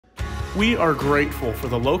We are grateful for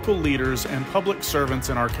the local leaders and public servants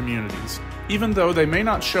in our communities, even though they may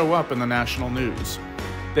not show up in the national news.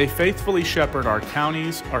 They faithfully shepherd our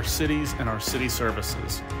counties, our cities, and our city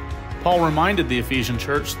services. Paul reminded the Ephesian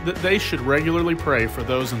church that they should regularly pray for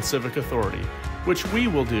those in civic authority, which we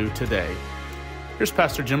will do today. Here's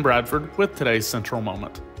Pastor Jim Bradford with today's Central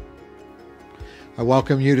Moment. I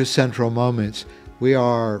welcome you to Central Moments. We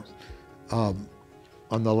are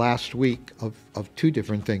on the last week of two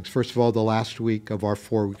different things. First of all, the last week of our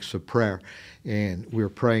 4 weeks of prayer. And we're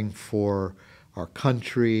praying for our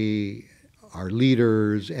country, our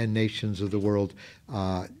leaders, and nations of the world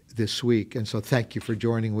this week. And so thank you for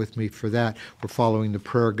joining with me for that. We're following the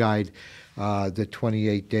prayer guide, the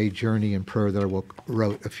 28-day journey in prayer that I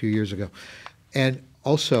wrote a few years ago. And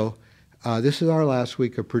also, this is our last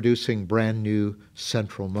week of producing brand new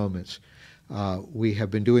Central Moments. We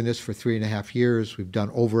have been doing this for 3.5 years. We've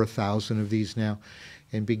done over 1,000 of these now.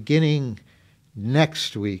 And beginning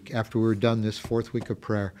next week, after we're done this 4th week of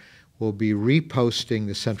prayer, we'll be reposting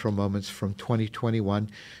the Central Moments from 2021,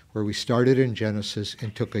 where we started in Genesis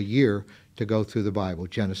and took a year to go through the Bible,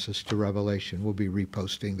 Genesis to Revelation. We'll be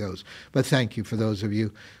reposting those. But thank you for those of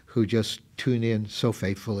you who just tune in so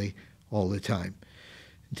faithfully all the time.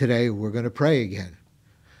 Today, we're going to pray again.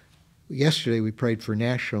 Yesterday, we prayed for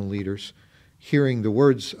national leaders, hearing the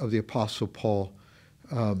words of the Apostle Paul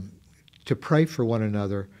to pray for one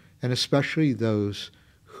another, and especially those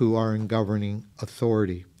who are in governing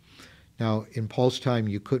authority. Now, in Paul's time,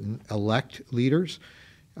 you couldn't elect leaders.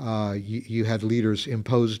 You had leaders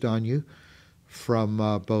imposed on you from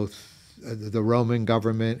both the Roman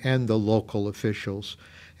government and the local officials.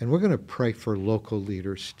 And we're going to pray for local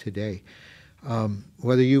leaders today.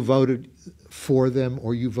 Whether you voted for them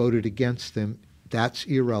or you voted against them, that's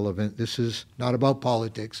irrelevant. This is not about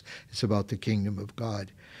politics. It's about the kingdom of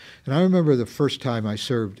God. And I remember the first time I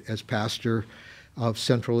served as pastor of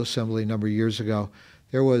Central Assembly a number of years ago.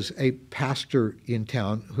 There was a pastor in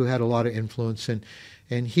town who had a lot of influence,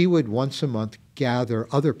 and he would once a month gather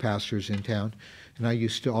other pastors in town, and I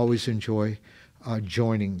used to always enjoy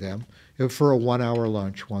joining them for a 1-hour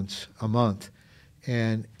lunch once a month.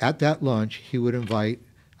 And at that lunch, he would invite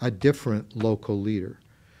a different local leader.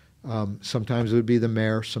 Sometimes it would be the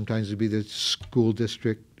mayor, sometimes it would be the school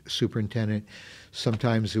district superintendent,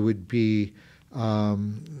 sometimes it would be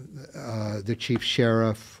the chief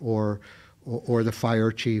sheriff or the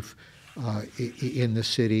fire chief in the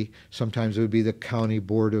city. Sometimes it would be the county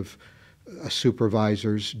board of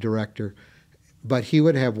supervisors, director. But he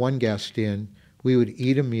would have one guest in, we would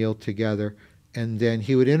eat a meal together, and then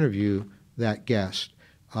he would interview that guest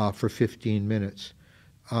for 15 minutes.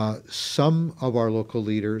 Some of our local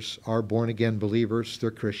leaders are born-again believers.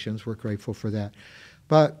 They're Christians. We're grateful for that.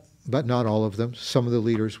 But not all of them. Some of the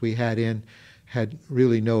leaders we had in had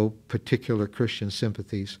really no particular Christian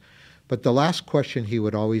sympathies. But the last question he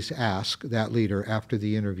would always ask that leader after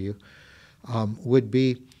the interview would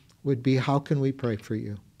be, how can we pray for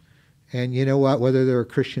you? And you know what? Whether they're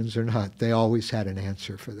Christians or not, they always had an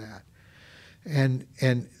answer for that. And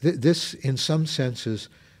this, in some senses,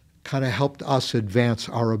 kind of helped us advance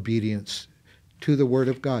our obedience to the Word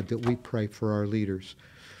of God, that we pray for our leaders.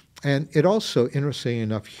 And it also, interestingly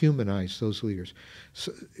enough, humanized those leaders.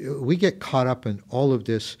 So we get caught up in all of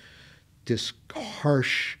this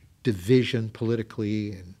harsh division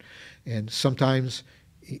politically, and sometimes,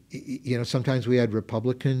 sometimes we had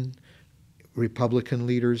Republican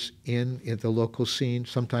leaders in the local scene,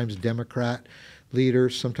 sometimes Democrat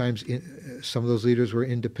leaders, sometimes some of those leaders were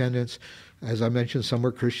independents. As I mentioned, some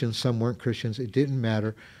were Christians, some weren't Christians. It didn't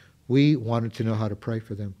matter. We wanted to know how to pray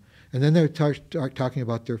for them. And then they would start talking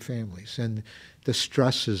about their families and the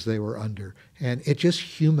stresses they were under. And it just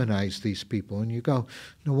humanized these people. And you go,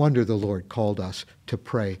 no wonder the Lord called us to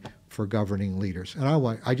pray for governing leaders. And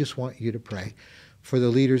I just want you to pray for the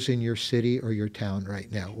leaders in your city or your town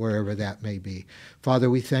right now, wherever that may be. Father,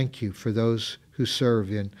 we thank you for those who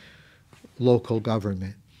serve in local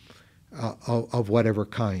government of whatever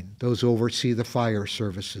kind, those who oversee the fire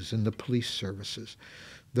services and the police services,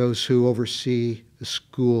 those who oversee the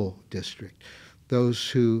school district, those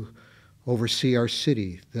who oversee our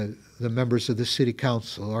city, the members of the city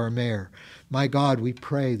council, our mayor. My God, we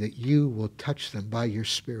pray that you will touch them by your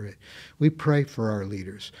Spirit. We pray for our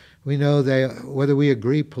leaders. We know whether we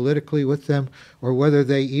agree politically with them or whether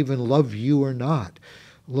they even love you or not,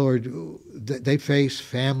 Lord, they face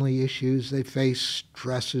family issues, they face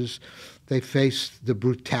stresses, they face the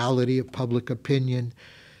brutality of public opinion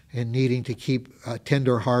and needing to keep a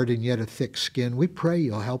tender heart and yet a thick skin. We pray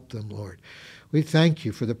you'll help them, Lord. We thank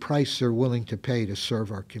you for the price they're willing to pay to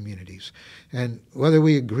serve our communities. And whether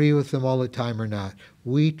we agree with them all the time or not,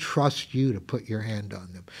 we trust you to put your hand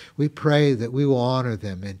on them. We pray that we will honor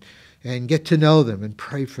them and get to know them and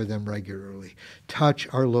pray for them regularly. Touch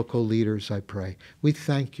our local leaders, I pray. We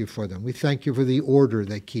thank you for them. We thank you for the order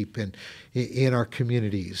they keep in our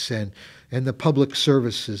communities and the public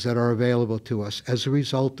services that are available to us as a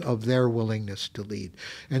result of their willingness to lead.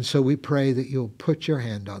 And so we pray that you'll put your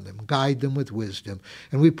hand on them, guide them with wisdom.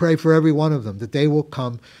 And we pray for every one of them that they will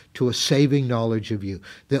come to a saving knowledge of you,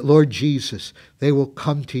 that, Lord Jesus, they will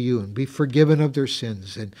come to you and be forgiven of their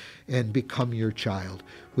sins and become your child.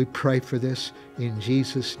 We pray for this in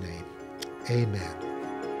Jesus' name. Amen.